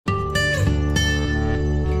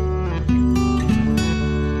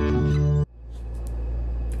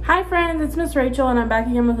Hi friends, it's Miss Rachel and I'm back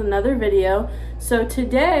again with another video. So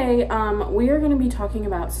today we are going to be talking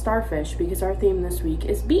about starfish because our theme this week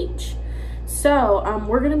is beach. So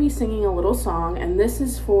we're going to be singing a little song, and this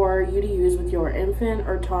is for you to use with your infant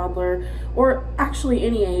or toddler, or actually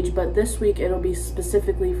any age, but this week it'll be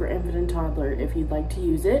specifically for infant and toddler if you'd like to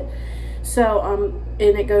use it. So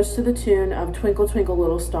and it goes to the tune of Twinkle Twinkle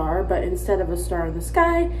Little Star, but instead of a star in the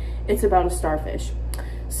sky, it's about a starfish.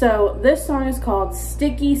 So this song is called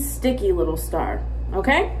Sticky, Sticky Little Star,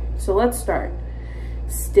 okay? So let's start.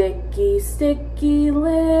 Sticky, sticky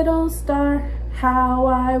little star, how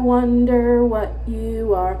I wonder what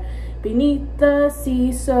you are. Beneath the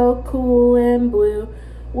sea so cool and blue,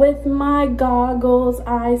 with my goggles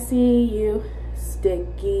I see you.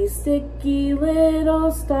 Sticky, sticky little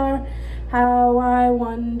star, how I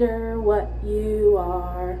wonder what you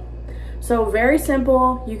are. So very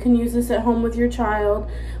simple. You can use this at home with your child.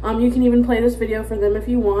 You can even play this video for them if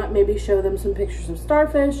you want. Maybe show them some pictures of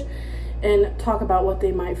starfish and talk about what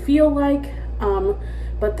they might feel like.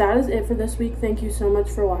 But that is it for this week. Thank you so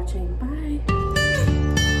much for watching. Bye.